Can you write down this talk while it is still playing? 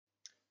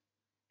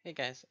Hey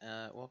guys,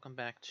 welcome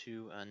back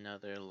to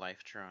another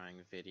life drawing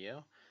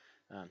video.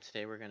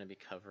 Today we're going to be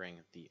covering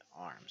the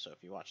arm. So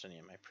if you watched any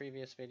of my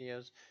previous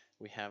videos,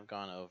 we have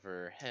gone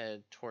over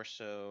head,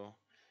 torso,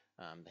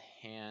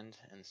 the hand,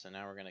 and so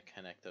now we're going to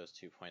connect those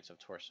 2 points of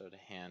torso to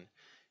hand,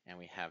 and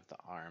we have the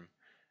arm.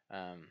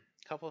 A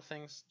couple of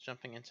things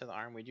jumping into the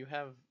arm. We do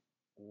have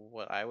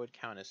what I would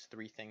count as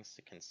three things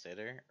to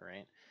consider,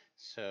 right?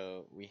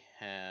 So we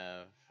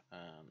have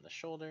the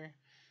shoulder,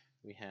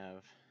 we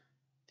have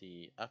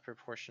the upper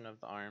portion of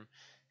the arm,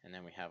 and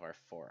then we have our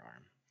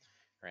forearm,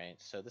 right?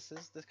 So this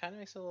kind of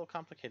makes it a little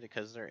complicated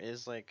because there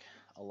is like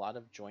a lot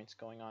of joints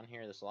going on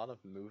here. There's a lot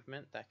of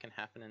movement that can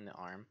happen in the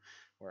arm,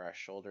 where our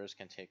shoulders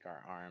can take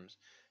our arms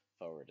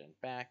forward and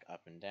back,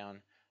 up and down.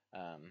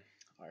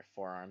 Our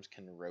forearms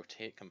can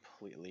rotate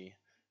completely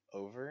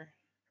over,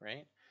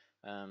 right?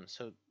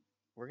 So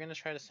we're going to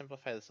try to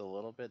simplify this a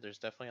little bit. There's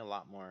definitely a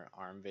lot more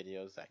arm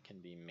videos that can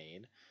be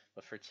made,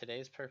 but for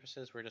today's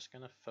purposes, we're just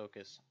going to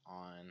focus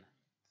on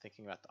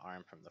thinking about the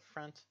arm from the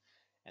front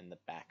and the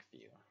back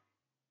view.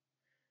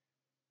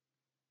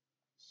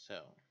 So,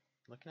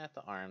 looking at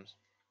the arms,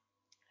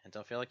 and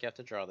don't feel like you have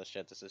to draw this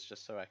yet, this is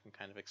just so I can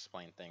kind of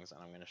explain things,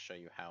 and I'm going to show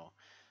you how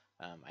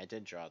I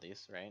did draw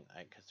these, right?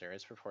 Because there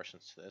is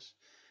proportions to this.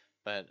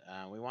 But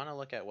we want to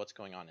look at what's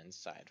going on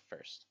inside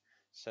first.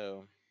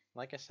 So,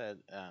 like I said,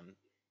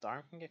 the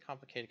arm can get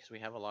complicated because we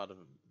have a lot of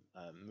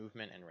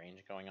movement and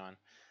range going on.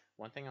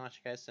 One thing I want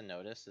you guys to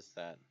notice is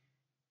that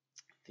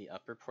the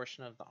upper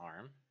portion of the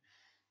arm,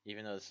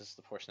 even though this is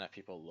the portion that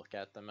people look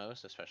at the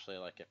most, especially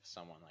like if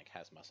someone like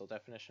has muscle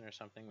definition or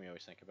something, we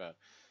always think about,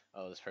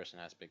 oh, this person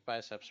has big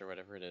biceps or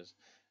whatever it is.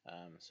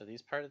 So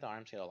these part of the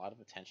arms get a lot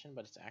of attention,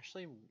 but it's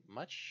actually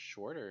much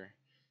shorter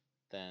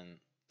than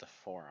the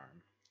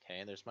forearm.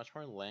 Okay, there's much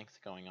more length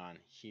going on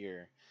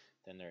here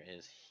than there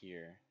is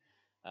here.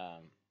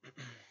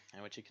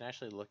 And what you can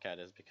actually look at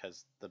is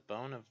because the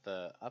bone of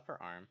the upper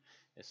arm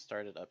is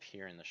started up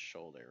here in the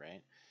shoulder,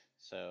 right?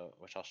 So,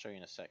 which I'll show you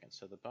in a second.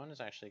 So the bone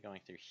is actually going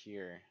through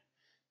here,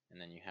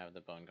 and then you have the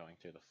bone going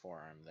through the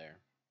forearm there.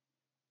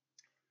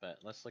 But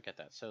let's look at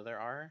that. So there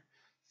are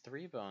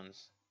three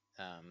bones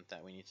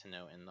that we need to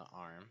know in the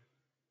arm,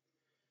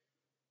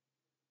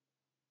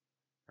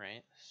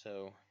 right?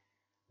 So,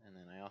 and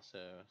then I also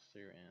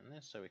threw in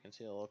this so we can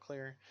see it a little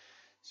clearer.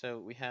 So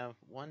we have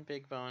one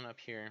big bone up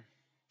here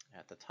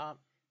at the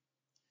top,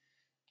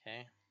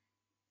 okay?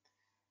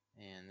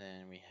 And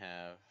then we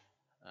have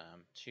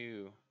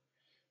two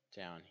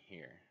down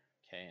here,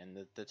 okay? And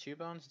the two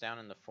bones down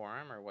in the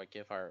forearm are what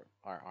give our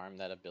arm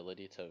that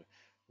ability to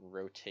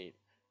rotate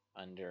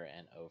under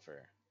and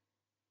over.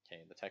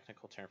 Okay, the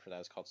technical term for that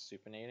is called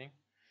supinating.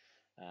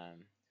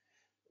 Um,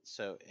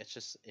 so it's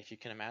just, if you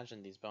can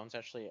imagine, these bones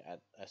actually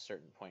at a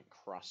certain point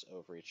cross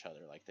over each other,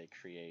 like they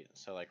create,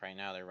 so like right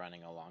now they're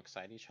running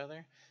alongside each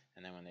other,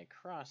 and then when they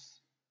cross,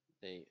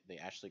 they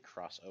actually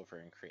cross over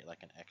and create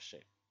like an X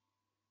shape.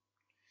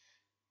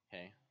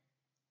 Okay,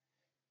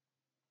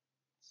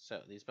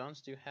 so these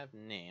bones do have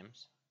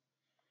names.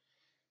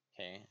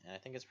 Okay, and I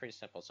think it's pretty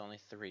simple. It's only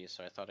three,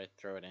 so I thought I'd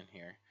throw it in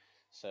here.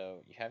 So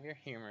you have your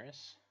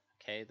humerus.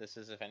 Okay, this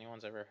is if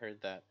anyone's ever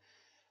heard that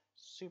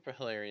super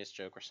hilarious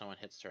joke where someone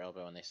hits their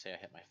elbow and they say, I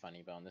hit my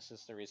funny bone. This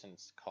is the reason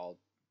it's called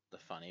the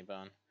funny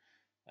bone.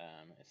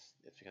 It's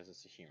because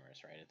it's a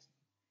humerus, right?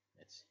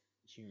 It's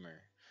humor.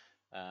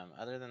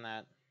 Other than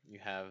that, you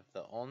have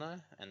the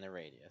ulna and the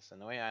radius.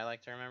 And the way I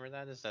like to remember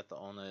that is that the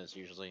ulna is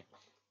usually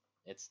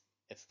it's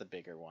it's the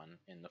bigger one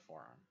in the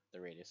forearm.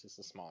 The radius is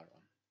the smaller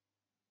one.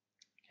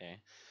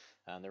 Okay.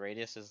 The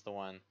radius is the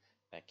one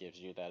that gives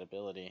you that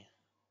ability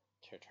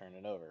to turn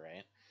it over,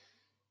 right?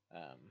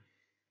 Um,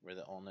 where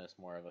the ulna is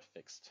more of a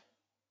fixed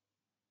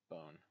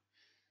bone.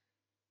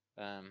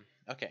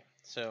 Okay,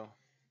 so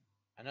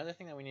another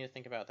thing that we need to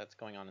think about that's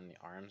going on in the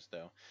arms,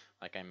 though,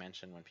 like I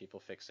mentioned, when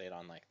people fixate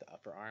on like the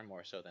upper arm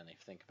more so than they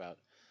think about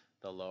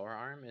the lower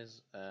arm,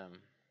 is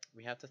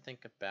we have to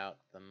think about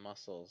the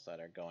muscles that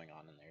are going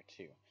on in there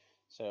too.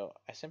 So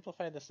I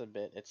simplified this a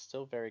bit. It's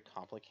still very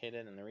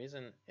complicated, and the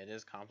reason it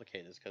is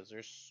complicated is because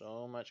there's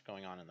so much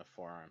going on in the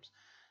forearms.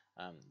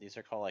 These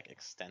are called like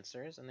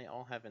extensors, and they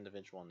all have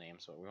individual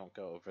names, so we won't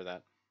go over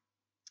that.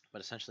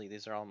 But essentially,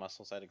 these are all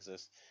muscles that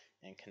exist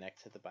and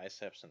connect to the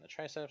biceps and the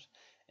triceps,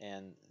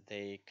 and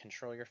they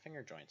control your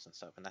finger joints and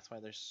stuff. And that's why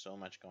there's so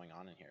much going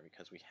on in here,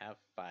 because we have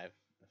 5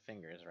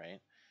 fingers, right?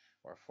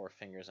 Or 4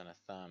 fingers and a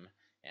thumb,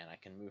 and I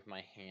can move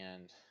my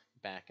hand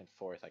back and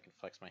forth. I can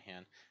flex my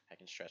hand. I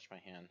can stretch my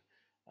hand.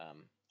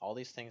 All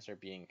these things are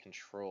being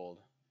controlled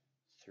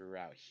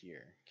throughout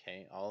here.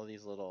 Okay, all of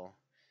these little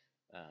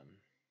um,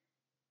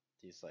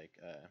 these like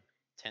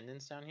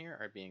tendons down here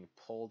are being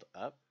pulled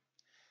up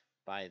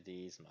by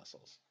these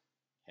muscles.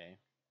 Okay,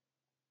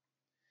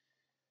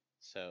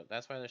 so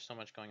that's why there's so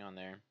much going on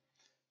there.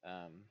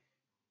 Um,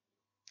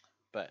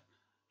 but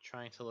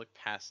trying to look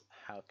past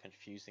how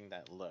confusing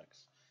that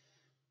looks,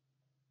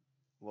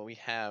 what we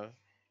have,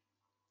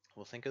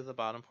 we'll think of the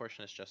bottom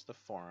portion as just the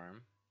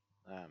forearm.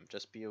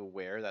 Just be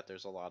aware that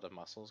there's a lot of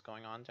muscles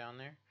going on down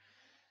there,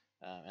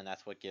 and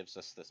that's what gives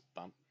us this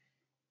bump,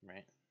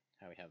 right?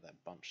 how we have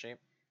that bump shape.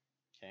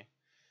 Okay.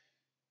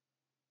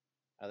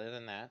 Other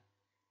than that,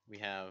 we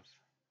have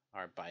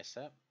our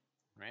bicep,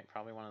 right?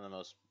 Probably one of the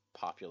most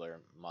popular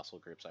muscle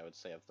groups, I would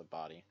say, of the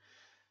body.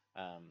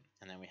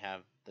 And then we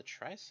have the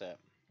tricep,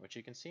 which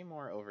you can see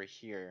more over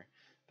here,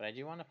 but I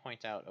do want to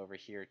point out over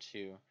here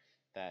too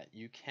that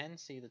you can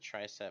see the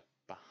tricep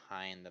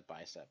behind the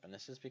bicep, and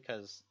this is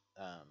because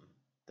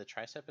the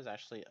tricep is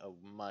actually a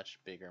much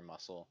bigger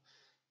muscle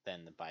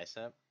than the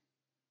bicep.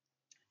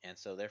 And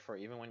so therefore,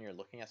 even when you're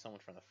looking at someone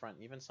from the front,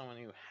 even someone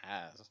who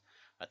has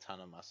a ton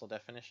of muscle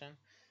definition,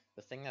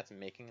 the thing that's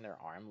making their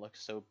arm look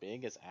so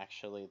big is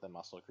actually the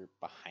muscle group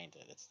behind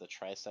it. It's the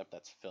tricep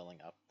that's filling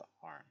up the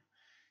arm.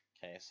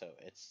 Okay, so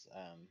it's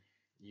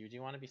you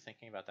do want to be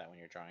thinking about that when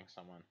you're drawing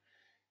someone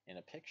in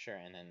a picture,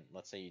 and then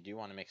let's say you do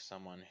want to make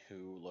someone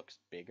who looks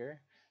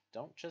bigger.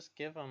 Don't just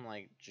give them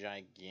like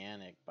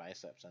gigantic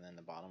biceps and then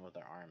the bottom of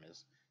their arm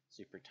is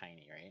super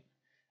tiny, right?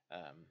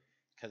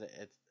 Because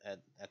it's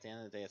at the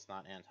end of the day, it's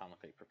not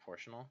anatomically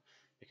proportional,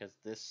 because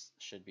this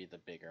should be the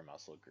bigger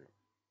muscle group.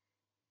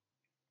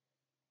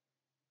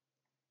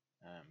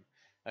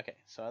 Okay,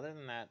 so other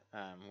than that,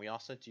 we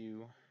also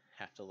do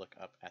have to look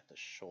up at the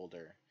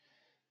shoulder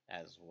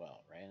as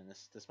well, right? And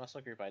this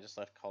muscle group I just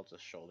left called the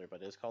shoulder,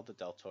 but it is called the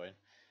deltoid.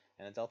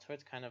 And the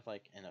deltoid's kind of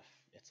like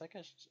it's like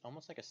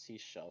almost like a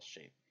seashell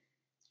shape,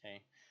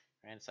 okay?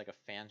 Right? It's like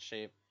a fan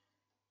shape.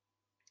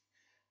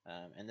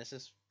 And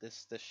this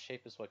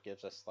shape is what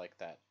gives us like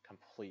that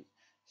complete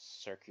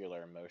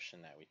circular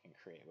motion that we can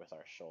create with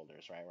our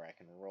shoulders, right? Where I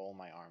can roll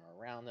my arm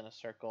around in a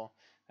circle,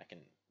 I can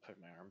put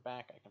my arm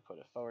back, I can put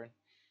it forward.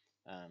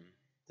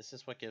 This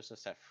is what gives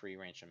us that free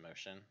range of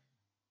motion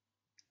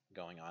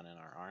going on in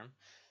our arm,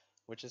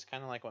 which is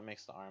kind of like what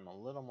makes the arm a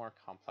little more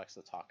complex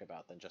to talk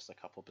about than just a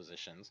couple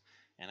positions.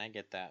 And I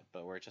get that,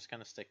 but we're just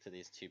going to stick to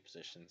these two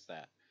positions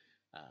that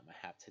I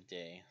have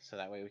today, so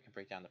that way we can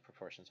break down the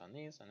proportions on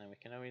these, and then we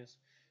can always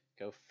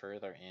go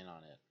further in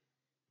on it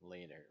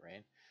later,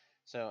 right?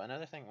 So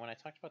another thing, when I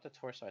talked about the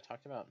torso, I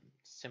talked about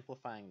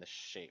simplifying the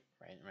shape,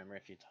 right? Remember,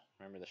 if you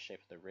remember the shape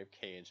of the rib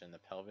cage and the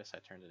pelvis, I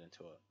turned it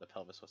into the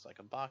pelvis was like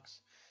a box,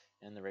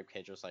 and the rib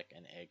cage was like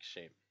an egg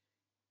shape,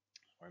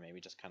 or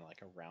maybe just kind of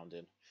like a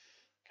rounded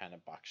kind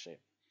of box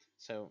shape.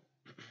 So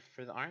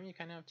for the arm, you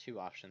kind of have two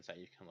options that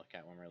you can look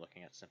at when we're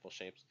looking at simple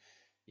shapes.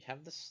 You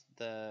have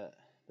the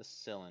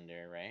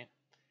cylinder, right?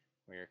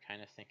 Where you're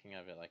kind of thinking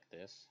of it like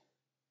this.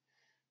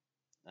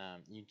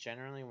 You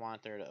generally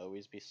want there to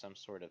always be some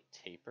sort of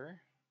taper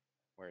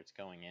where it's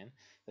going in.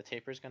 The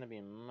taper is going to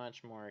be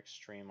much more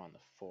extreme on the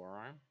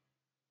forearm.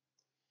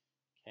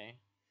 Okay.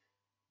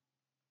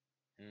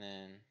 And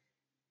then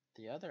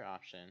the other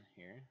option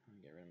here, let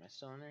me get rid of my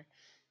cylinder,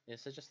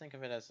 is to just think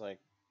of it as like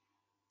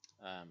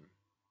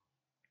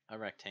a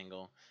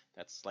rectangle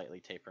that's slightly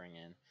tapering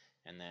in,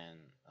 and then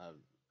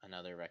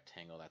another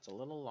rectangle that's a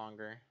little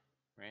longer,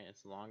 right?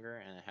 It's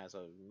longer and it has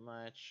a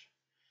much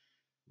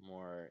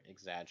more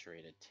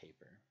exaggerated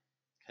taper.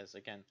 Because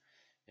again,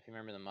 if you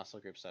remember the muscle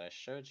groups that I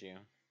showed you,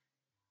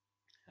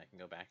 I can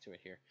go back to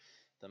it here.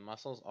 The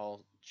muscles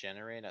all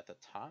generate at the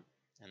top,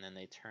 and then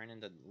they turn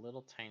into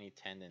little tiny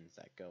tendons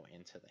that go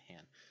into the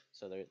hand.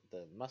 So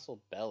the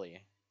muscle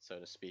belly, so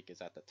to speak,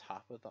 is at the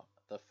top of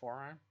the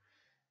forearm,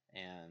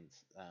 and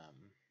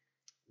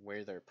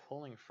where they're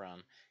pulling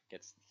from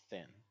gets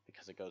thin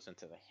because it goes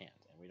into the hand,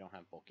 and we don't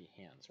have bulky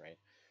hands, right?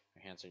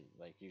 Our hands are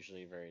like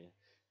usually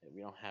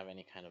we don't have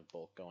any kind of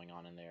bulk going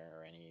on in there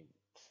or any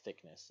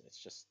thickness.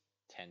 It's just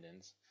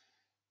tendons.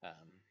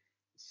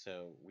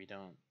 So we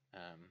don't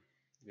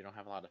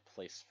have a lot of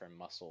place for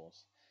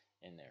muscles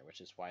in there,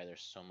 which is why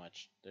there's so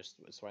much.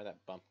 It's why that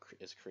bump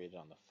is created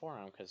on the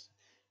forearm, because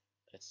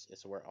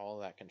it's where all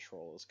that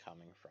control is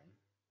coming from.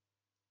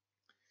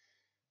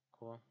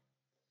 Cool.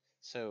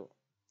 So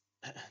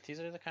these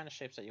are the kind of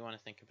shapes that you want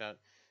to think about.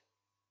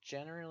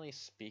 Generally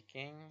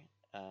speaking,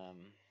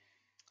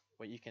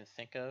 what you can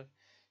think of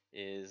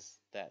is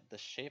that the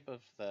shape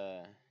of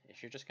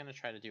if you're just going to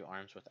try to do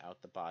arms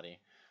without the body,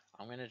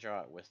 I'm going to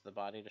draw it with the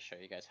body to show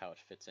you guys how it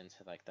fits into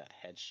like that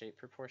head shape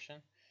proportion.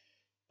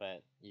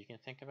 But you can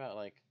think about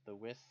like the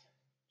width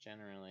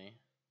generally,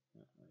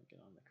 let me get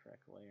on the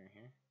correct layer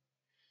here.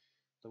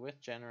 The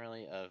width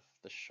generally of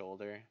the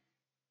shoulder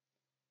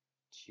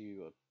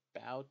to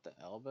about the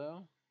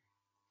elbow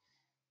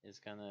is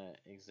gonna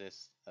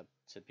exist up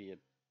to be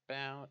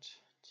about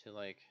to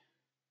like,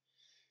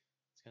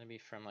 it's gonna be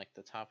from like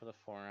the top of the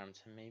forearm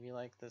to maybe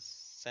like the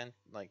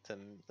to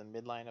the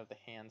midline of the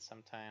hand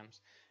sometimes.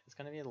 It's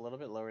gonna be a little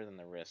bit lower than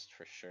the wrist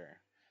for sure.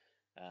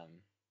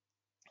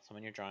 So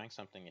when you're drawing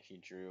something, if you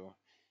drew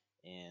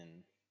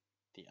in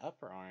the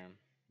upper arm,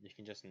 you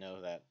can just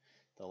know that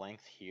the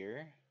length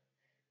here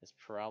is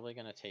probably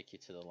going to take you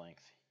to the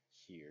length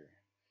here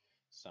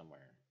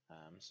somewhere.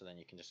 So then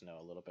you can just know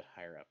a little bit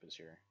higher up is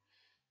your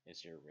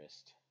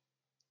wrist.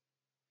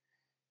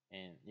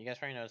 And you guys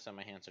probably noticed that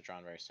my hands are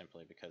drawn very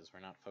simply because we're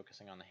not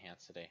focusing on the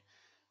hands today.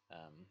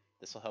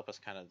 This will help us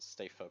kind of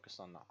stay focused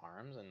on the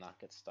arms and not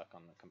get stuck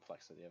on the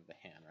complexity of the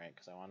hand, right?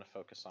 Because I want to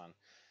focus on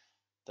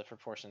the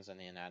proportions and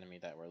the anatomy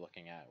that we're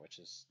looking at, which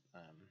is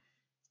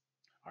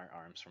our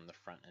arms from the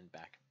front and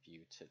back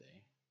view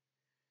today.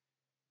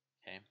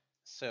 Okay,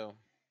 so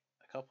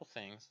a couple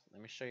things.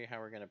 Let me show you how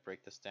we're going to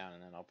break this down,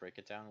 and then I'll break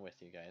it down with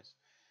you guys.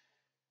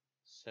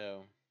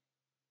 So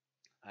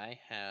I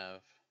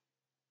have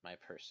my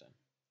person,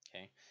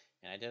 okay,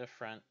 and I did a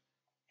front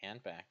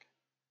and back,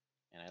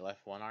 and I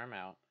left one arm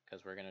out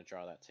because we're going to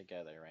draw that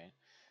together, right?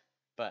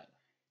 But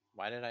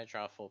why did I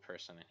draw a full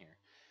person in here?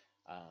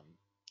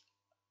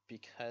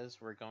 Because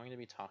we're going to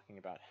be talking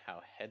about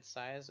how head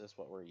size is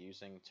what we're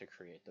using to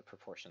create the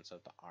proportions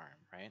of the arm,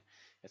 right?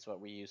 It's what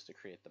we use to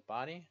create the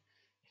body.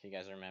 If you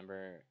guys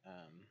remember,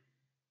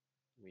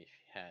 we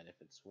had, if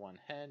it's one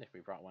head, if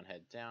we brought one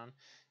head down,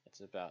 it's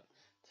about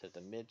to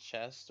the mid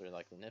chest or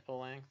like the nipple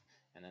length,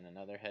 and then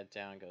another head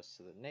down goes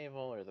to the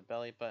navel or the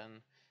belly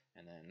button,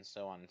 and then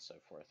so on and so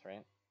forth,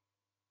 right?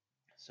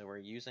 So we're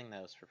using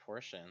those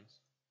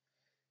proportions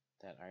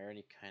that I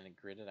already kind of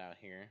gridded out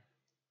here.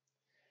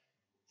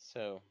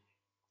 So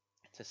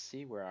to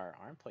see where our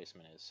arm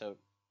placement is. So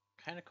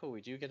kind of cool.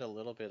 We do get a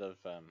little bit of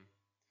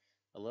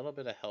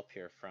help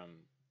here from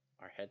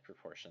our head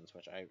proportions,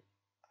 which I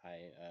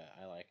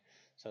like.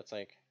 So it's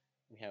like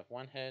we have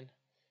one head.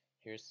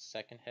 Here's the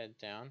second head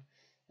down,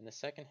 and the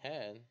second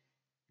head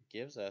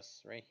gives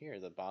us right here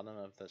the bottom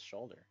of the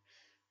shoulder,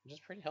 which is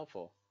pretty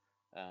helpful.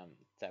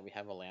 That we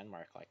have a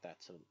landmark like that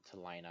to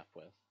line up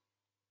with.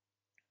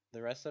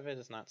 The rest of it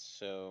is not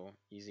so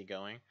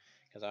easygoing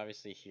because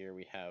obviously here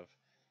we have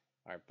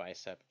our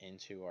bicep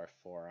into our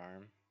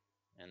forearm,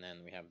 and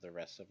then we have the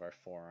rest of our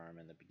forearm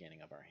and the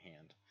beginning of our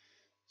hand.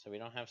 So we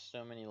don't have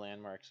so many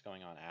landmarks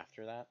going on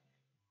after that,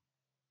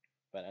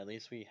 but at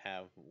least we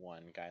have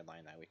one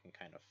guideline that we can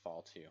kind of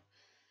fall to,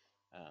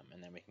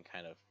 and then we can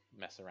kind of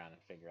mess around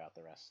and figure out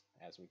the rest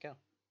as we go.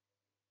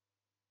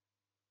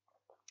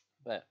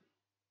 But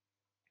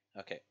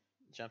okay,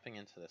 jumping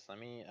into this, let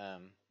me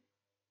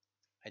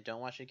I don't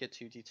want you to get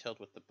too detailed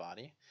with the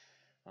body.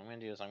 What I'm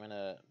going to do is I'm going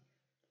to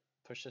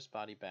push this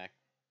body back,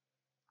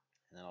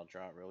 and then I'll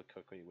draw it really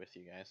quickly with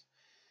you guys.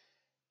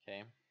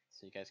 Okay,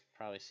 so you guys can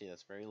probably see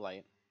that's very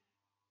light.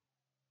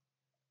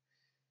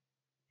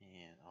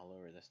 And I'll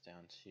lower this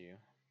down too,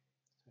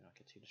 so we don't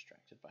get too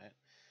distracted by it.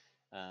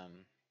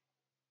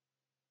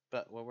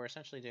 But what we're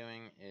essentially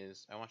doing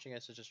is I want you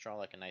guys to just draw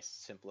like a nice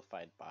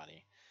simplified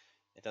body.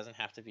 It doesn't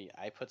have to be,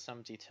 I put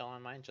some detail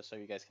on mine just so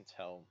you guys can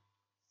tell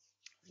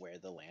where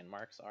the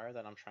landmarks are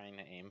that I'm trying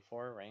to aim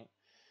for, right?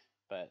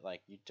 But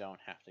like you don't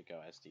have to go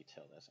as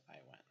detailed as I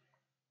went.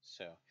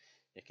 So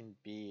it can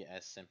be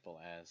as simple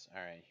as,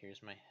 all right,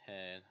 here's my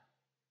head.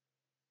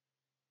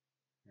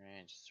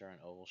 Right, just throw an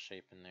oval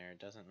shape in there. It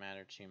doesn't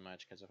matter too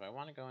much because if I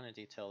want to go into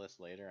detail this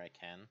later, I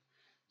can.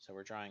 So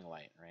we're drawing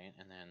light, right?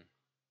 And then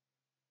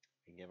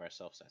we give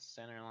ourselves that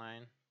center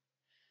line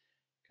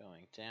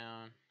going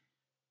down.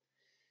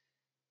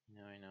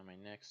 Now I know my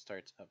neck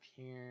starts up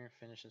here,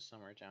 finishes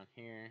somewhere down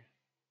here.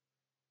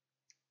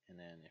 And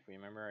then if we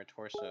remember our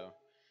torso,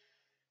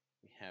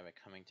 we have it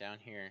coming down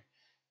here,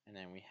 and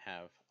then we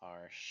have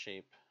our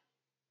shape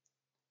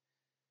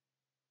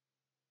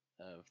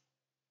of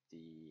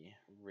the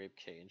rib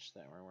cage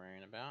that we're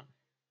worrying about.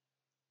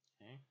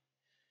 Okay.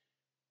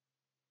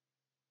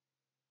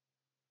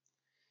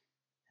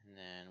 And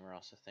then we're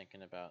also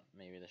thinking about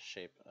maybe the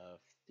shape of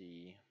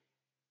the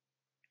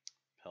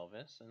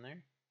pelvis in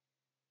there.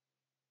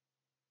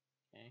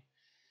 Okay.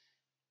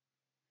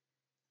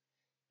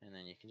 And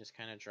then you can just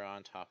kind of draw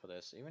on top of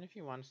this. Even if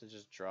you wanted to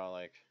just draw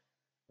like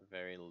a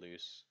very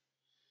loose,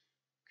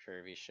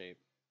 curvy shape,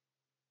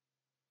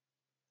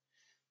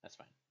 that's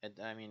fine.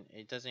 I mean,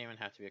 it doesn't even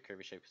have to be a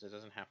curvy shape because it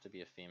doesn't have to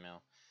be a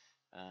female.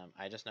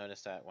 I just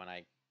noticed that when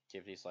I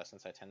give these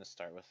lessons, I tend to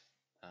start with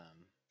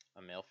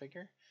a male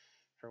figure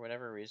for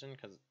whatever reason,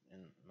 because in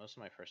most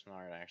of my personal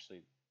art, I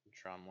actually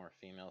draw more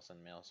females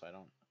than males, so I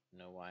don't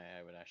know why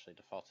I would actually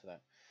default to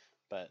that.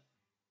 But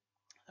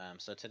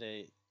so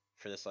today,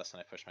 for this lesson,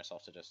 I pushed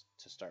myself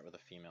to start with a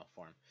female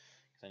form,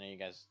 because I know you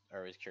guys are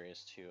always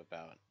curious too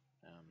about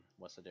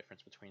what's the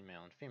difference between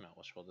male and female,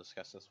 which we'll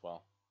discuss as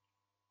well.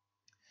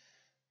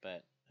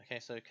 But okay,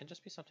 so it can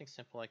just be something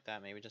simple like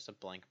that, maybe just a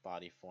blank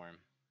body form.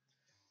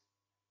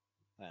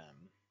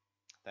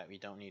 That we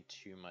don't need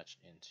too much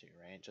into,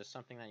 right? Just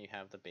something that you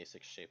have the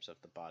basic shapes of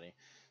the body.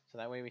 So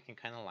that way we can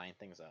kind of line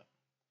things up,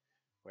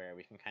 where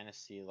we can kind of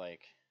see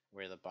like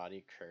where the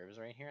body curves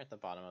right here at the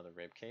bottom of the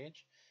rib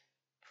cage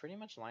pretty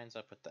much lines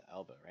up with the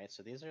elbow, right?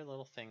 So these are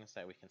little things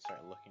that we can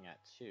start looking at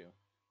too.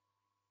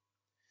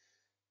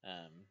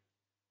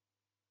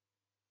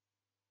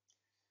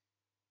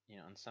 You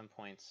know, on some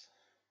points,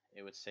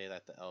 it would say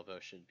that the elbow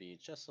should be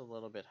just a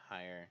little bit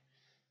higher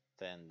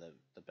than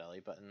the belly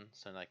button.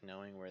 So like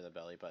knowing where the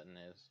belly button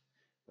is,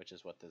 which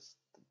is what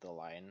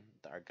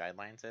our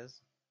guidelines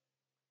is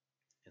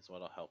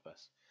what'll help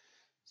us.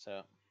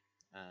 So,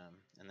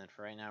 and then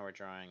for right now, we're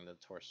drawing the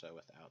torso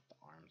without the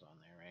arms on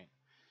there, right?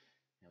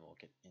 And we'll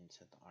get into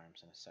the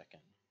arms in a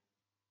second.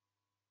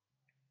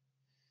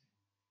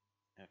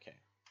 Okay,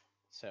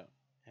 so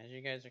as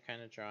you guys are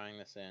kind of drawing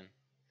this in,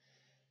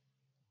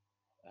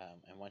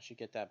 And once you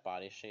get that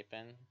body shape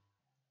in,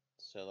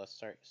 so let's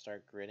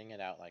start gridding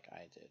it out like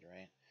I did,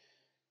 right?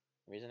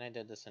 The reason I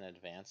did this in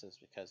advance is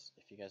because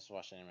if you guys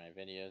watch any of my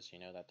videos, you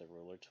know that the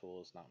ruler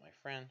tool is not my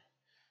friend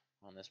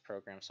on this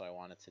program, so I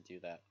wanted to do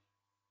that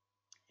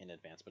in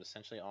advance. But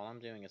essentially all I'm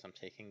doing is I'm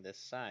taking this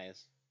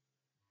size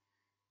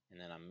and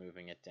then I'm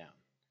moving it down.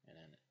 And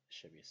then it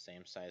should be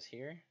same size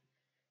here,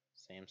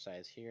 same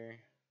size here,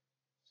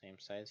 same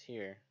size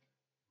here,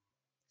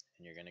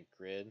 and you're gonna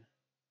grid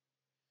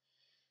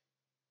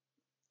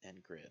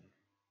and grid.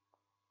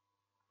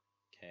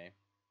 Okay.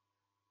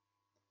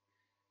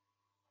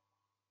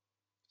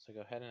 So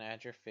go ahead and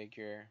add your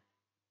figure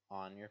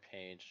on your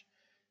page.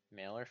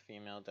 Male or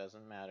female,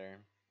 doesn't matter.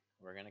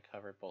 We're going to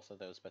cover both of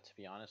those, but to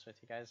be honest with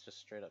you guys, just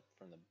straight up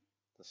from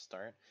the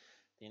start,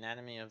 the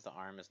anatomy of the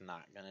arm is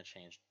not going to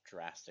change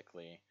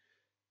drastically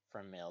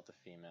from male to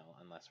female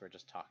unless we're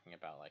just talking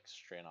about like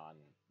straight on,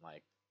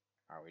 like,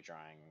 are we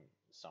drawing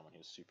someone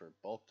who's super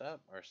bulked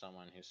up or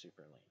someone who's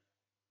super lean?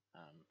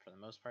 For the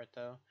most part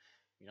though,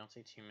 you don't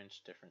see too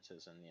much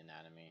differences in the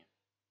anatomy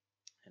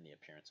and the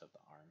appearance of the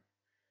arm.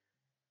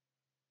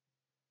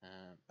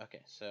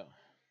 Okay, so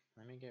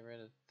let me get rid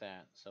of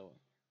that. So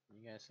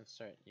you guys can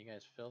start, you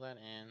guys fill that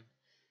in,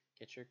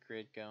 get your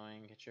grid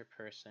going, get your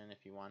person.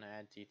 If you want to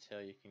add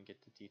detail, you can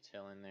get the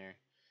detail in there.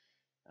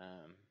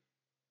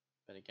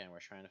 But again, we're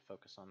trying to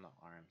focus on the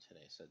arm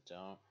today, so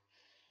don't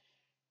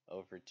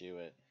overdo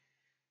it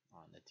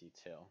on the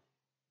detail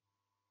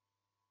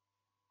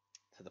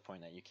to the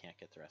point that you can't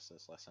get the rest of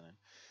this lesson in.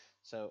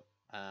 So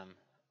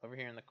over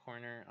here in the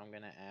corner, I'm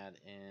going to add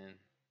in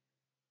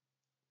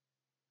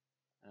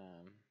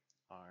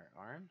our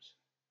arms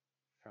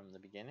from the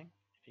beginning,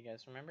 if you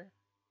guys remember.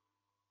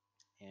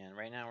 And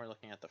right now we're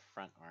looking at the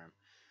front arm,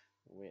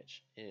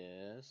 which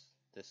is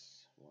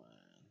this one.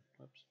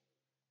 Whoops,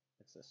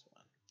 it's this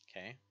one.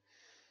 Okay.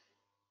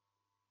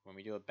 When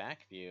we do a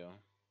back view,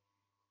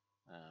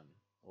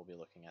 we'll be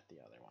looking at the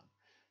other one.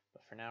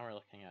 But for now, we're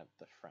looking at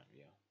the front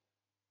view.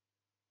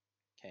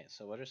 Okay,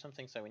 so what are some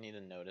things that we need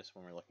to notice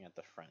when we're looking at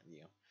the front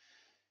view?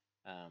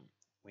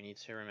 We need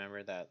to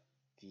remember that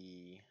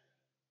the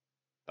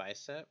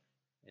bicep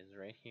is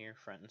right here,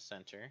 front and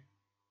center.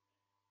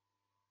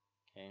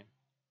 Okay.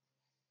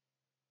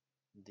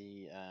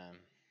 The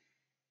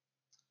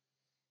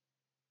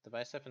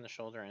bicep and the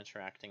shoulder are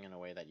interacting in a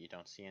way that you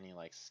don't see any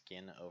like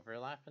skin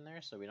overlap in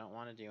there, so we don't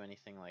want to do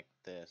anything like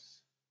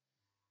this.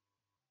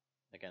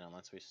 Again,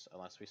 unless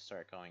we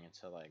start going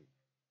into like,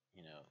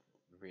 you know,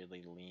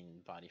 really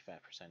lean body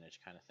fat percentage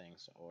kind of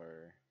things,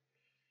 or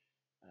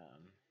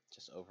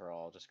just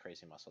overall just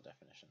crazy muscle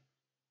definition.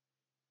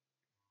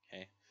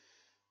 Okay.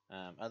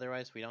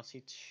 Otherwise, we don't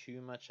see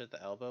too much at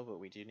the elbow, but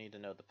we do need to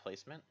know the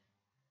placement.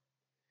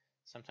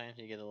 Sometimes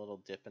you get a little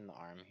dip in the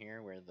arm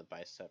here where the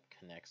bicep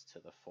connects to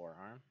the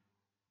forearm,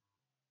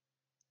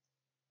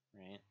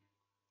 right?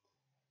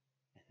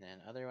 And then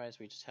otherwise,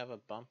 we just have a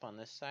bump on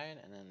this side,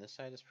 and then this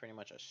side is pretty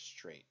much a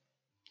straight,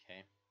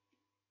 okay?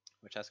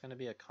 Which that's going to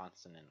be a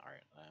constant in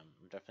art.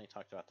 We've definitely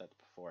talked about that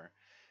before,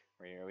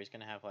 where you're always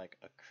going to have like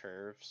a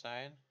curve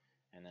side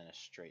and then a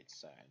straight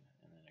side,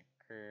 and then a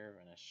curve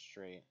and a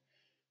straight,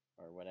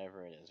 or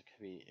whatever it is.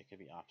 It could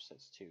be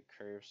opposites too.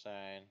 Curve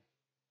side,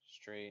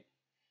 straight,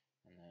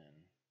 and then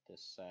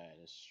this side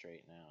is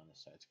straight now and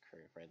this side's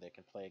curve, right? They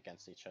can play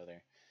against each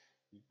other.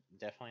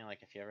 Definitely,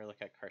 like if you ever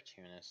look at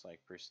cartoonists like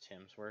Bruce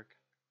Timm's work,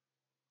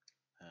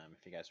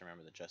 if you guys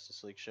remember the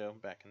Justice League show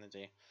back in the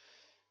day,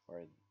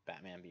 or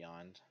Batman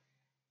Beyond,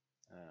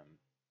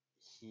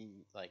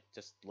 he, like,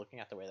 just looking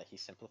at the way that he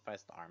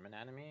simplifies the arm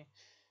anatomy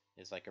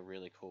is like a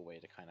really cool way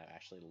to kind of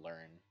actually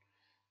learn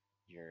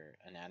your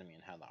anatomy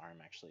and how the arm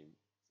actually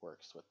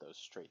works with those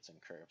straights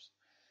and curves.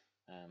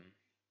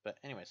 But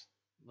anyways,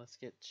 let's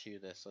get to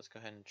this. Let's go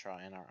ahead and draw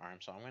in our arm.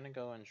 So I'm going to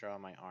go and draw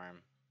my arm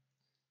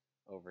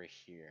over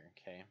here,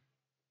 okay?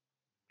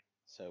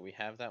 So we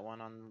have that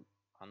one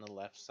on the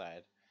left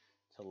side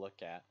to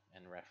look at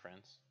and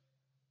reference.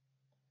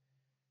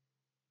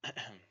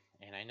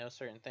 And I know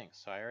certain things.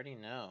 So I already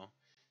know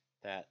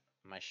that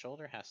my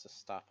shoulder has to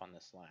stop on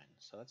this line.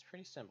 So that's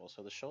pretty simple.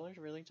 So the shoulder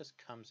really just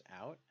comes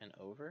out and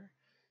over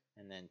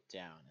and then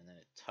down, and then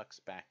it tucks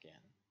back in,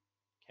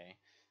 okay?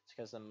 It's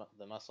because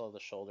the muscle of the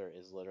shoulder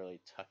is literally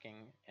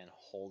tucking and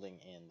holding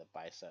in the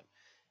bicep.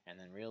 And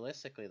then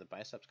realistically, the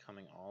bicep's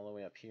coming all the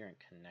way up here and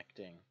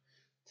connecting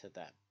to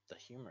the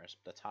humerus,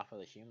 the top of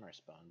the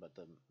humerus bone, but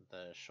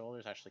the shoulder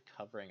is actually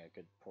covering a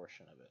good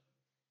portion of it,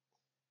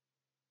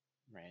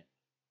 right?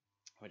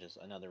 Which is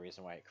another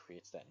reason why it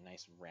creates that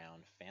nice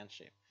round fan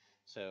shape.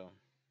 So,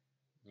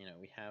 you know,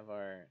 we have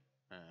our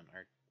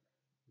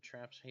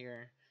traps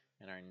here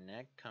and our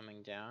neck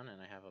coming down,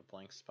 and I have a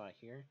blank spot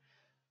here.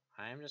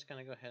 I'm just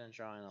going to go ahead and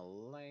draw in a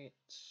light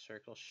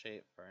circle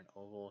shape or an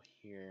oval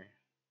here,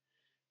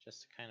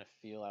 just to kind of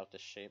feel out the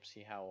shape,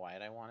 see how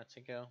wide I want it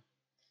to go.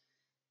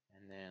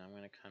 And then I'm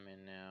going to come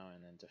in now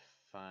and then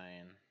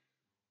define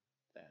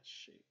that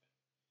shape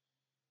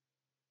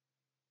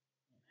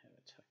and have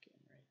it tuck in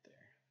right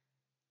there.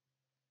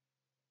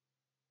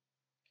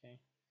 Okay,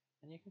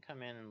 and you can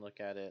come in and look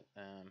at it.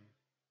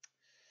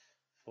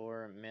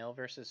 For male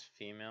versus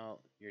female,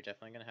 you're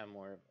definitely going to have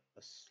more of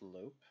a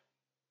slope.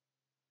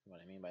 What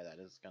I mean by that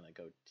is it's going to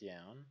go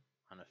down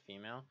on a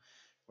female,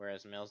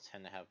 whereas males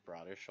tend to have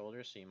broader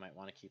shoulders, so you might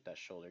want to keep that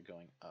shoulder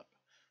going up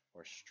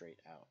or straight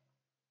out.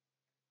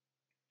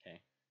 Okay?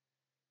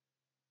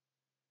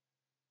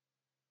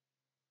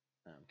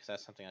 Because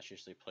that's something that's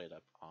usually played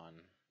up on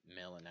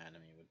male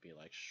anatomy, would be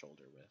like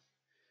shoulder width.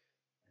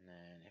 And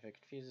then if it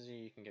confuses you,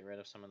 you can get rid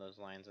of some of those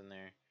lines in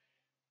there.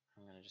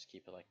 I'm going to just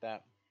keep it like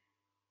that.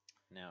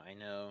 Now I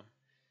know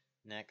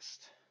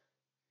next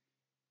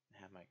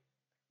I have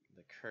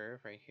the curve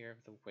right here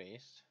of the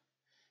waist.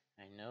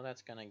 I know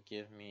that's going to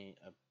give me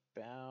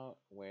about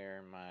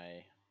where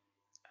my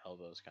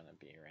elbow is going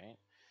to be, right?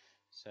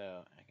 So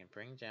I can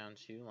bring down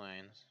two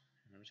lines,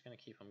 and I'm just going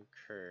to keep them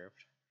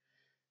curved.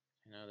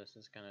 I know this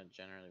is going to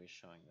generally be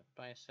showing the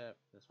bicep.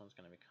 This one's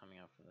going to be coming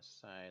out from the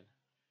side.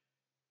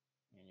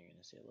 And you're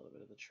going to see a little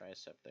bit of the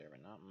tricep there,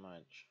 but not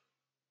much.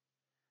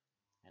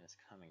 And it's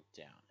coming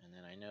down. And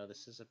then I know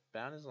this is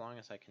about as long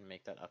as I can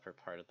make that upper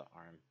part of the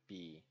arm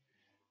be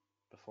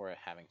before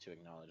having to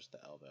acknowledge the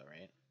elbow,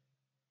 right?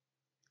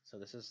 So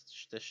this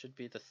should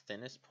be the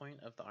thinnest point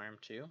of the arm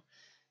too.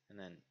 And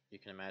then you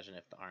can imagine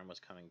if the arm was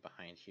coming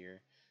behind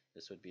here,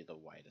 this would be the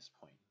widest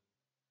point.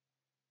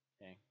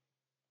 Okay.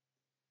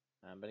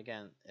 But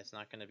again, it's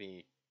not going to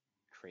be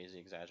crazy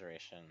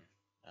exaggeration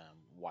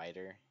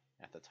wider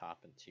at the top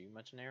and too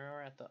much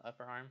narrower at the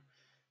upper arm.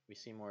 We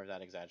see more of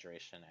that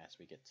exaggeration as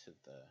we get to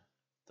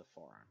the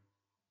forearm.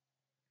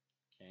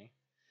 Okay,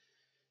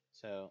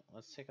 so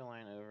let's take a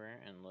line over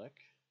and look.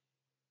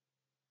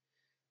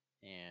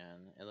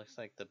 And it looks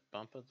like the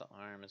bump of the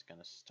arm is going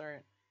to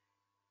start.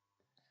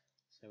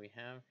 So we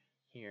have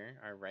here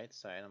our right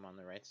side. I'm on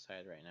the right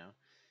side right now.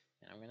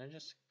 And I'm going to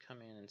just come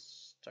in and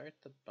start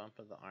the bump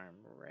of the arm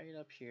right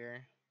up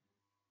here.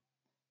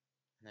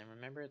 And then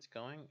remember, it's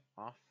going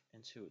off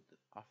onto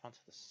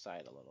the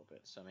side a little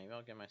bit. So maybe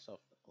I'll give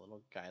myself a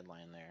little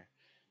guideline there,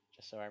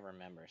 just so I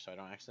remember, so I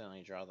don't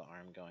accidentally draw the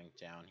arm going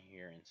down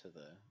here into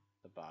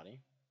the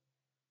body.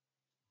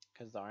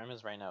 Because the arm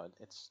is right now,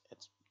 it's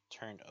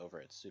turned over,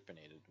 it's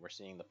supinated. We're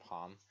seeing the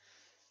palm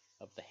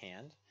of the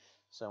hand.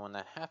 So when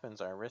that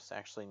happens, our wrist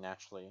actually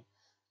naturally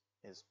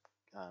is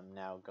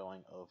now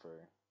going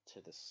over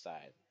to the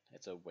side.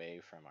 It's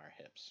away from our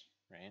hips,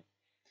 right?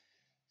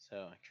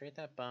 So I create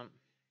that bump,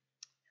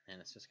 and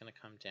it's just going to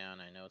come down.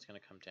 I know it's going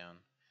to come down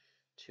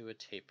to a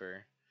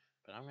taper,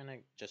 but I'm going to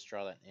just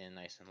draw that in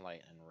nice and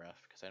light and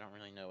rough because I don't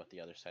really know what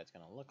the other side's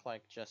going to look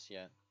like just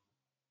yet.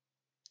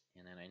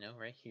 And then I know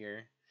right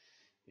here,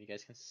 you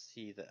guys can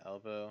see the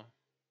elbow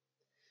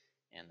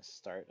and the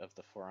start of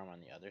the forearm on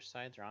the other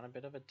side. They're on a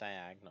bit of a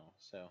diagonal,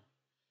 so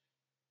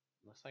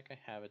looks like I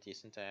have a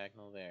decent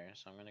diagonal there.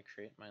 So I'm going to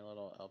create my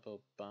little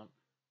elbow bump.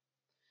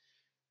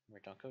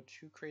 Don't go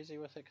too crazy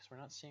with it because we're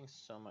not seeing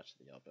so much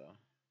of the elbow.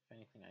 If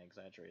anything, I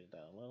exaggerated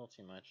that a little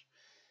too much.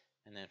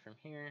 And then from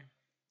here,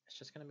 it's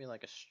just going to be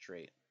like a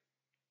straight,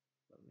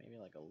 but maybe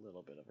like a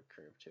little bit of a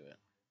curve to it,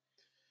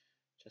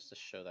 just to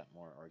show that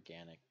more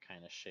organic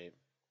kind of shape.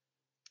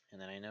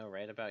 And then I know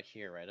right about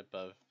here, right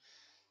above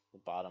the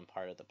bottom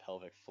part of the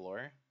pelvic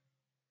floor,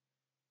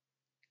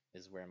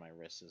 is where my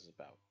wrist is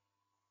about,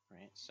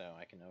 right? So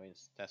I can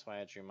always, that's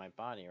why I drew my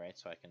body, right?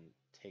 So I can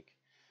take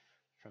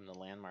from the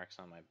landmarks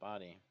on my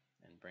body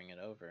and bring it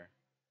over.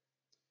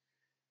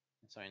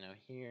 And so I know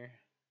here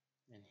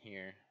and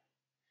here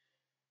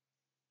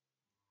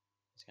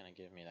is going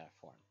to give me that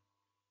form.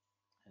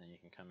 And then you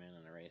can come in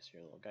and erase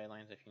your little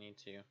guidelines if you need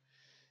to,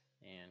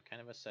 and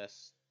kind of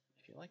assess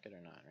if you like it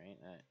or not, right?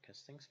 Because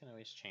things can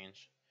always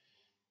change.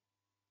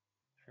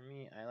 For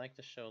me, I like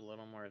to show a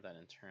little more of that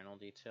internal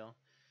detail.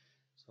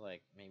 So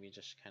like maybe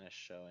just kind of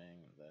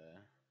showing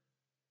the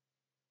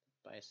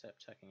bicep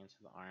tucking into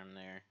the arm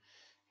there.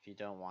 If you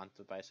don't want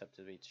the bicep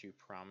to be too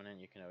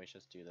prominent, you can always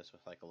just do this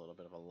with like a little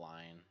bit of a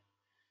line.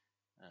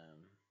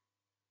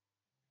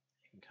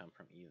 It can come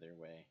from either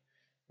way,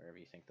 wherever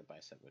you think the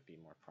bicep would be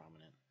more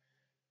prominent.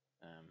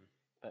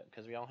 But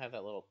because we all have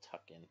that little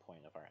tuck-in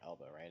point of our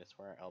elbow, right? It's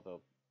where our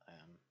elbow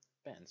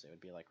bends. It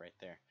would be like right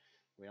there.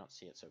 We don't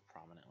see it so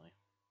prominently.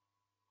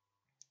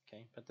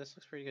 Okay, but this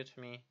looks pretty good to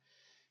me.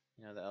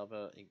 You know, the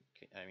elbow,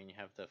 I mean, you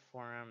have the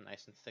forearm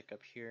nice and thick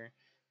up here.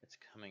 It's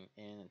coming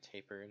in and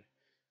tapered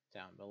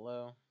down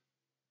below.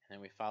 And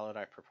then we followed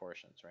our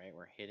proportions, right?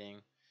 We're hitting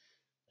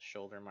the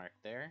shoulder mark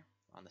there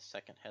on the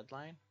second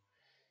headline.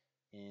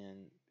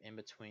 In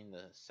between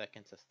the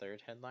second to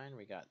third headline,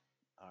 we got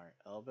our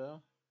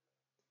elbow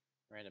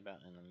right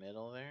about in the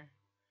middle there.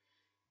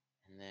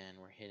 And then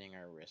we're hitting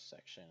our wrist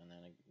section. And then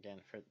again,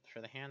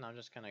 for the hand, I'm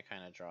just going to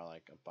kind of draw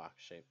like a box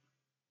shape.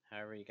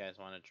 However you guys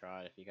want to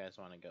draw it. If you guys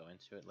want to go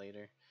into it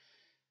later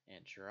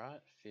and draw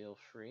it, feel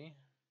free.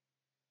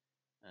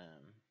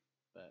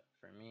 But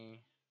for me,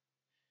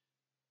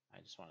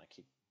 I just want to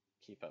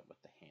keep up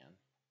with the hand.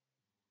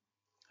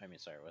 I mean,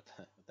 sorry, with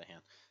the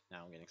hand.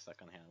 Now I'm getting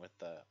stuck on the hand. With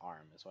the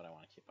arm is what I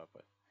want to keep up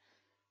with.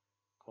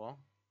 Cool.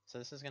 So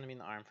this is going to be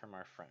the arm from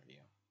our front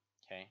view.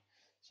 Okay.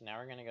 So now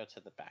we're going to go to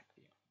the back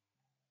view.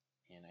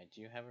 And I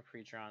do have a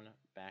pre-drawn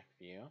back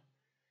view,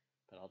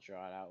 but I'll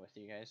draw it out with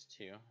you guys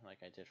too, like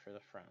I did for the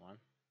front one.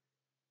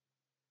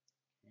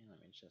 And let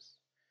me just,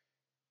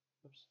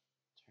 oops,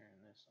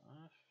 turn this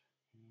off.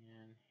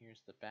 And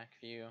here's the back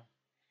view.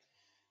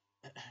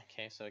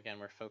 Okay, so again,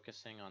 we're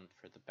focusing on,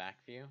 for the back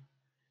view,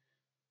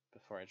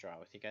 before I draw it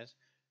with you guys,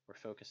 we're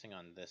focusing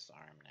on this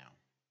arm now.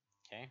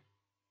 Okay,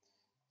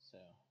 so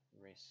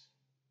erase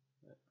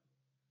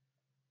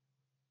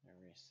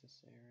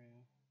this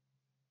arrow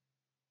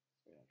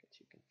so we don't get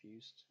too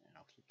confused, and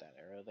I'll keep that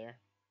arrow there.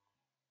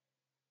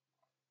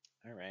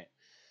 All right,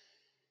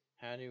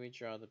 how do we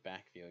draw the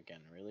back view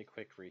again? Really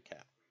quick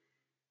recap.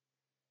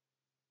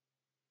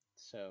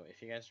 So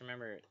if you guys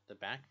remember the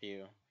back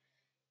view,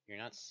 you're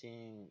not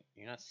seeing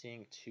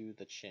to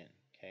the chin,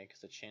 okay?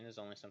 Because the chin is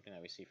only something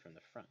that we see from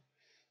the front.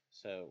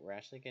 So we're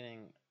actually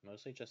getting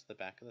mostly just the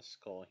back of the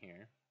skull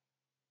here.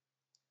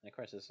 And of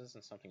course, this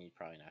isn't something you'd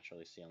probably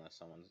naturally see unless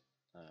someone's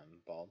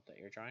bald that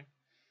you're drawing.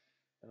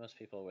 But most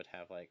people would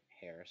have like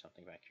hair or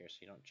something back here, so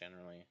you don't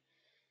generally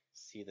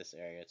see this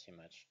area too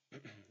much.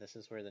 This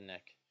is where the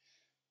neck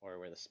or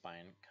where the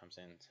spine comes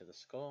into the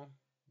skull,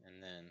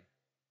 and then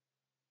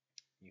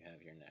you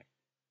have your neck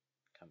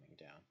coming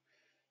down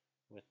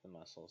with the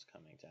muscles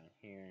coming down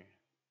here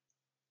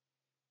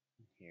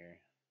and here.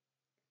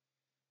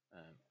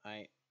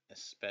 I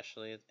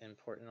especially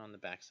important on the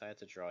backside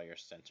to draw your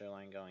center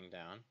line going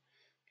down,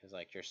 because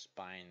like your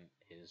spine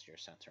is your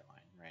center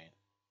line, right?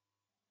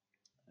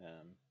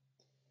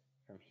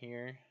 From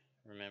here,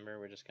 remember,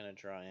 we're just going to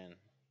draw in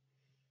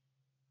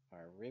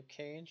our rib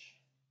cage.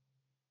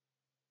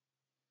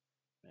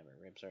 Remember,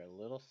 ribs are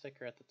a little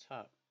thicker at the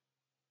top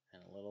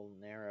and a little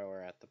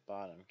narrower at the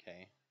bottom,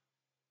 okay?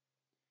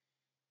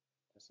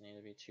 Doesn't need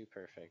to be too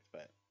perfect,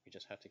 but we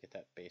just have to get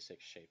that basic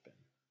shape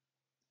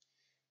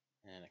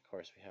in. And of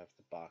course, we have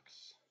the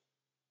box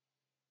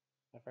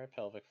of our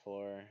pelvic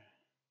floor,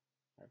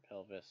 our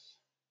pelvis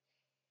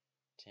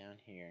down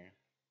here.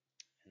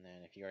 And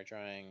then if you are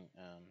drawing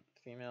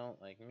female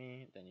like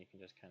me, then you can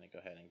just kind of go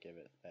ahead and give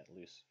it that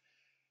loose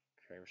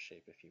curve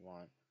shape if you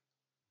want.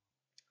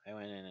 I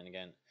went in and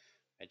again,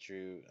 I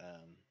drew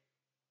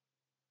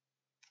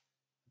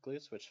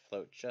glutes which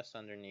float just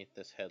underneath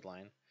this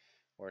headline,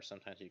 or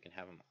sometimes you can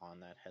have them on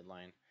that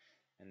headline.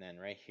 And then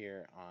right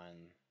here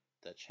on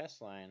the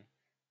chest line,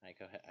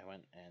 I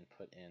went and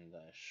put in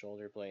the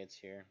shoulder blades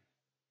here.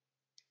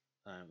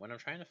 What I'm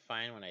trying to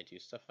find when I do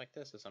stuff like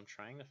this is I'm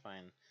trying to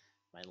find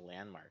my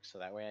landmark, so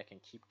that way I can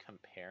keep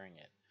comparing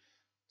it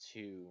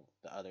to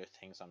the other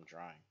things I'm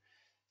drawing.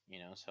 You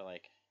know, so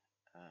like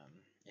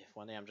if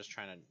one day I'm just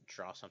trying to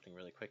draw something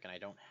really quick and I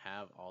don't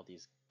have all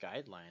these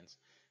guidelines,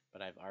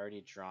 but I've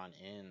already drawn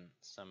in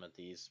some of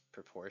these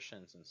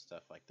proportions and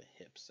stuff like the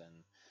hips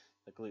and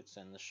the glutes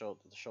and the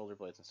shoulder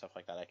blades and stuff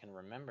like that, I can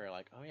remember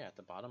like, oh yeah, at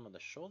the bottom of the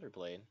shoulder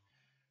blade,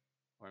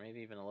 or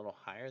maybe even a little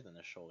higher than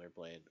the shoulder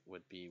blade,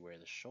 would be where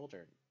the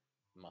shoulder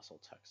muscle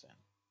tucks in,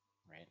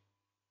 right?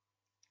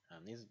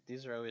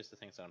 These are always the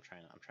things that I'm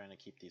trying to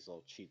keep these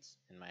little cheats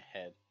in my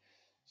head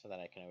so that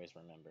I can always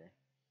remember.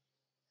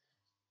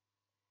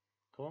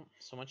 Cool.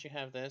 So once you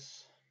have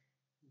this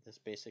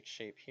basic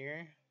shape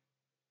here,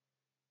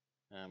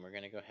 we're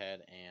going to go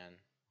ahead and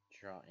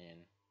draw in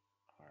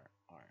our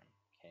arm.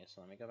 Okay,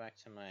 so let me go back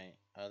to my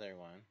other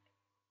one.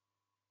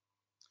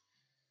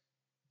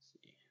 Let's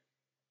see.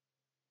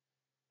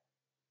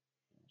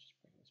 Just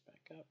bring this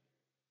back up.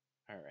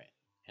 All right.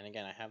 And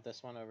again, I have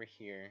this one over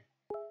here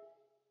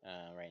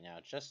right now,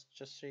 just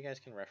so you guys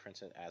can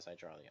reference it as I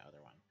draw the other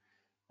one.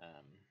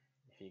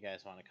 If you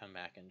guys want to come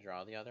back and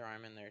draw the other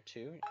arm in there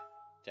too,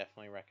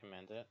 definitely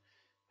recommend it.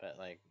 But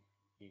like,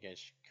 you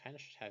guys kind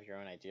of should have your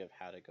own idea of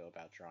how to go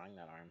about drawing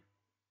that arm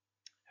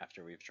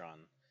after we've drawn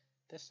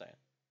this side,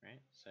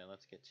 right? So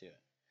let's get to it.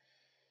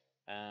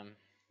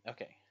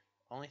 Okay,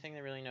 only thing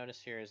to really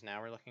notice here is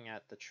now we're looking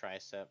at the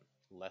tricep,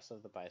 less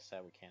of the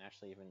bicep. We can't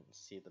actually even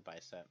see the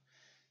bicep.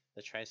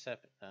 The tricep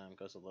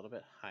goes a little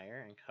bit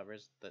higher and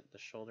covers the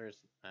shoulders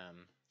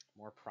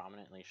more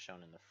prominently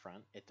shown in the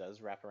front. It does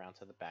wrap around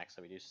to the back,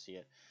 so we do see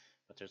it,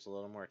 but there's a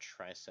little more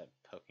tricep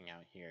poking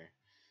out here.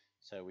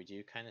 So we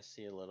do kind of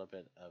see a little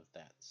bit of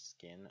that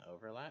skin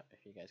overlap,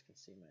 if you guys can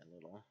see my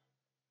little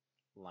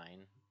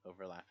line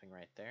overlapping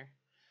right there.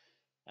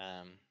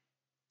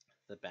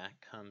 The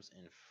back comes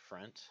in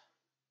front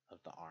of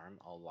the arm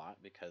a lot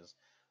because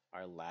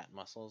our lat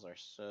muscles are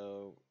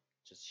so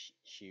just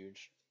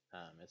huge.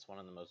 It's one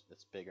of the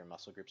it's bigger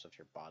muscle groups of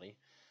your body.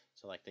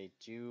 So like they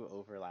do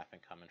overlap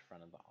and come in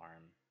front of the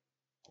arm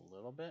a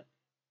little bit.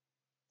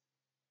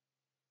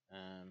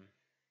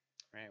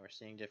 Right, we're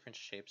seeing different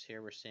shapes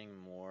here. We're seeing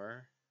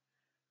more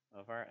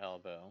of our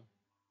elbow.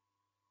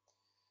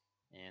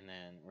 And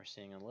then we're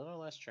seeing a little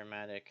less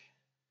dramatic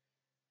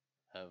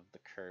of the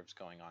curves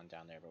going on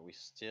down there, but we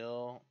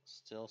still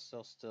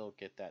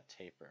get that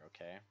taper,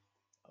 okay?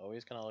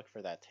 Always gonna look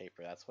for that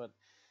taper. That's what,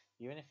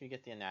 even if you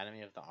get the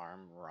anatomy of the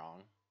arm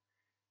wrong,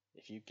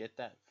 if you get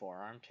that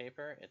forearm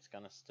taper, it's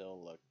gonna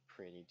still look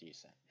pretty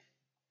decent.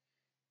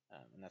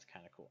 And that's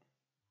kind of cool.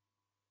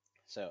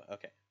 So,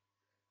 okay,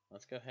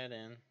 let's go ahead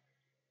and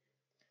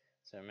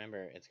So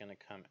remember, it's going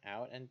to come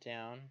out and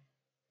down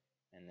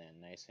and then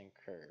nice and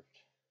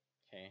curved.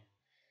 Okay,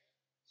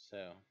 so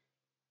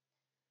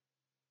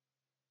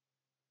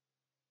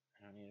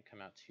I don't need to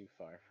come out too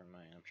far from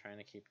mine. I'm trying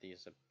to keep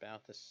these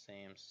about the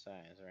same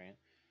size, right?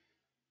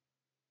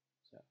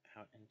 So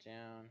out and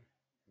down,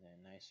 and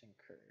then nice and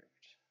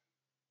curved.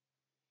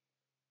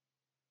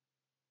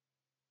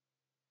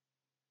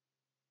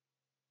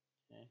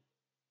 Okay.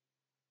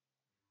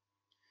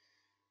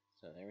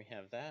 So there we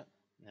have that.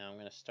 Now I'm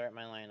going to start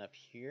my line up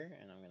here,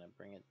 and I'm going to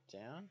bring it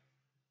down.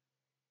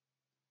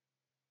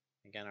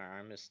 Again, our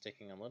arm is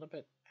sticking a little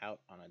bit out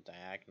on a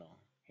diagonal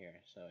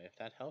here. So if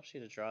that helps you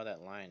to draw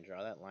that line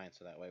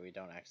so that way we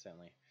don't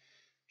accidentally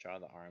draw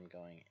the arm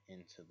going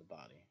into the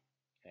body.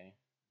 Okay.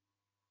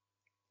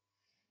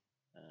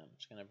 I'm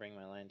just going to bring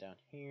my line down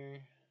here.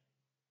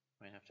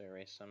 Might have to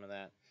erase some of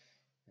that.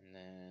 And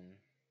then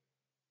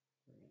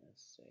we're going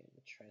to say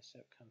the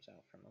tricep comes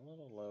out from a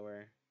little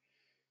lower.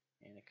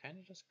 And it kind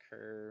of just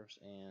curves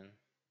in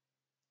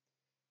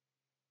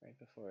right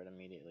before it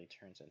immediately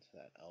turns into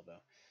that elbow.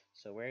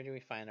 So where do we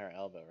find our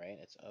elbow, right?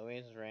 It's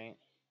always right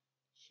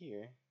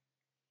here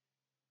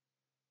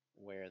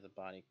where the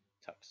body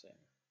tucks in,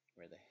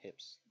 where the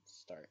hips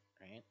start,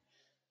 right?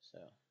 So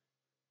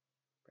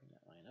bring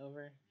that line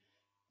over,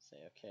 say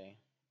okay,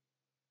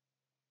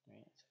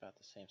 right? It's about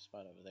the same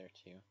spot over there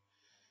too.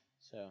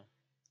 So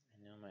I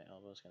know my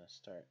elbow is going to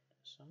start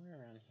somewhere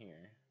around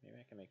here. Maybe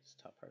I can make this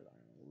top part of the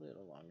arm a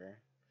little longer.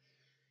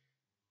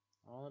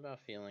 All about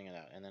feeling it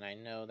out. And then I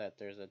know that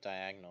there's a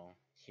diagonal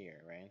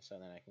here, right? So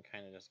then I can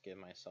kind of just give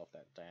myself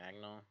that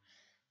diagonal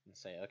and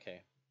say,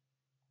 okay,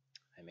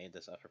 I made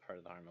this upper part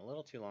of the arm a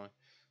little too long,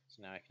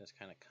 so now I can just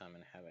kind of come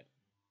and have it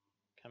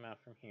come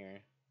out from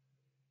here.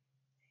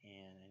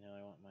 And I know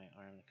I want my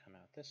arm to come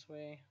out this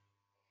way,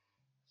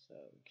 so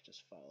we could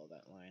just follow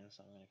that line.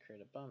 So I'm going to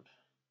create a bump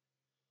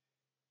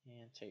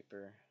and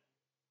taper.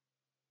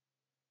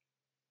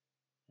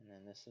 And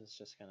then this is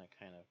just going to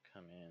kind of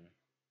come in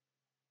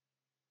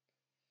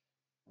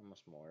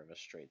almost more of a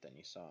straight than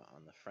you saw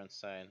on the front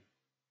side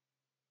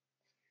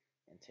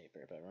and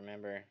taper. But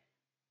remember,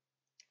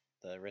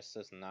 the wrist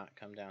does not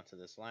come down to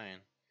this line.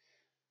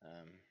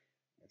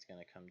 It's going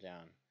to come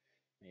down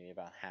maybe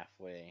about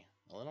halfway,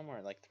 a little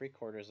more, like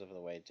 3/4 of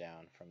the way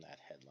down from that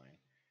headline,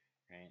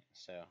 right?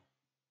 So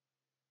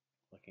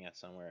looking at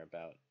somewhere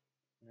about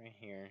right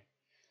here.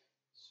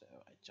 So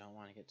I don't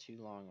want to get too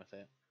long with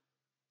it.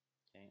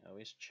 Okay,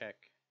 always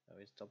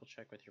double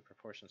check with your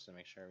proportions to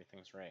make sure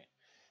everything's right.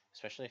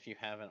 Especially if you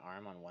have an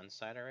arm on one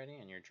side already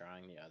and you're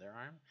drawing the other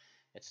arm,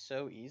 it's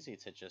so easy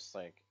to just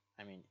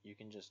you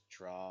can just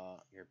draw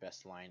your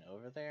best line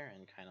over there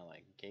and kind of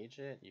like gauge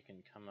it. You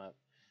can come up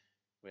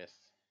with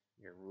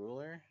your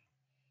ruler,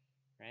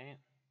 right?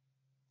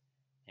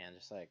 And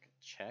just like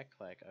check,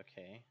 like,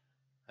 okay,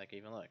 like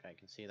even look, I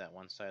can see that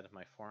one side of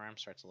my forearm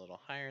starts a little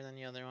higher than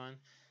the other one.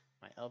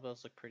 My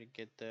elbows look pretty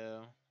good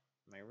though.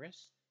 My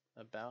wrist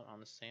about on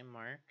the same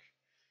mark.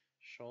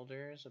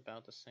 Shoulders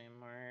about the same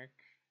mark.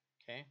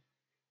 Okay.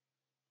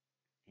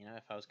 You know,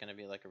 if I was going to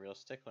be like a real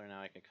stickler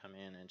now, I could come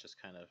in and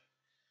just kind of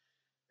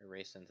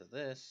erase into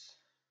this.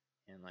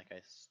 And like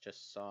I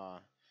just saw,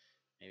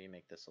 maybe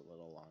make this a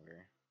little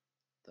longer.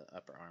 The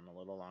upper arm a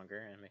little longer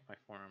and make my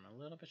forearm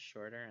a little bit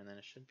shorter, and then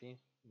it should be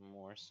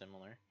more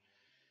similar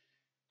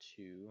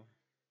to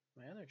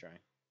my other drawing.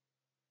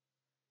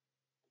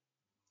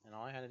 And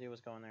all I had to do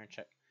was go in there and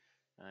check.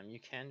 You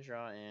can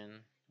draw in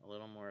a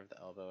little more of the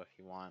elbow if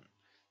you want.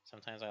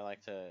 Sometimes I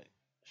like to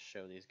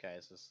show these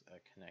guys as a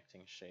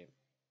connecting shape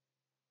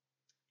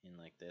in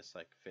like this,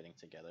 like fitting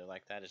together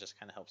like that. It just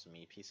kind of helps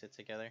me piece it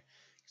together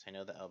because I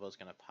know the elbow is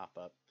going to pop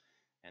up,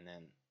 and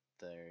then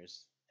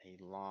there's a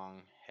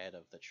long head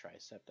of the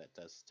tricep that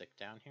does stick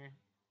down here.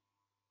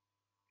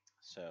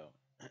 So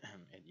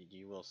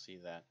you will see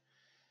that,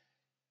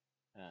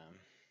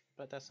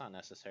 but that's not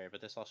necessary.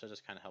 But this also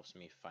just kind of helps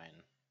me find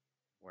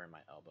where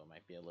my elbow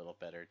might be a little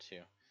better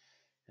too.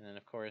 And then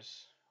of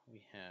course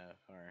we have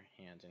our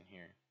hand in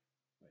here,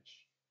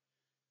 which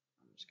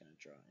I'm just going to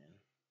draw in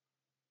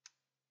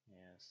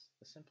as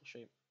the simple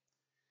shape,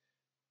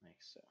 like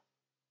so.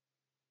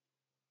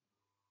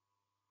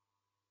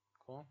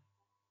 Cool.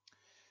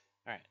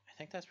 Alright, I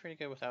think that's pretty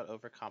good without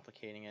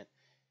overcomplicating it.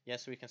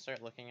 Yes, we can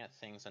start looking at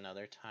things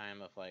another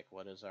time of like,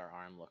 what does our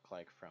arm look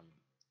like from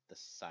the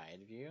side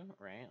view,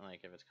 right?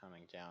 Like if it's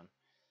coming down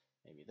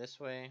maybe this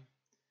way,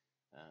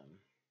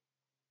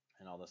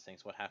 and all those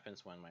things. What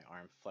happens when my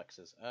arm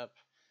flexes up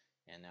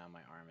and now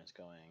my arm is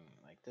going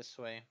like this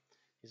way?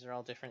 These are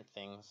all different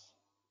things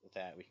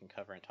that we can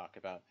cover and talk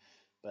about.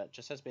 But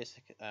just as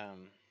basic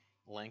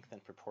length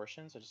and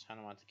proportions, I just kind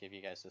of want to give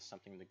you guys this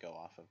something to go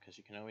off of, because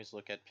you can always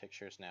look at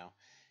pictures now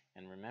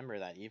and remember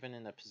that even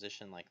in a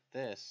position like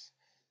this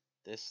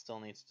still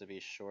needs to be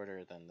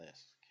shorter than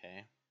this,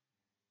 okay?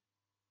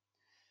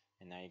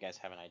 And now you guys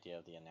have an idea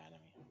of the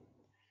anatomy.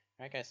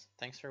 Alright guys,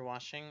 thanks for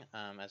watching.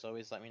 As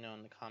always, let me know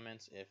in the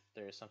comments if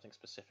there's something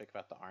specific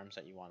about the arms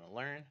that you want to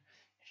learn,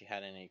 if you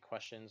had any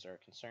questions or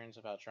concerns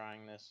about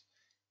drawing this,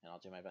 and I'll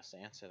do my best to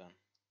answer them.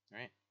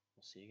 Alright,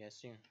 we'll see you guys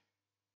soon.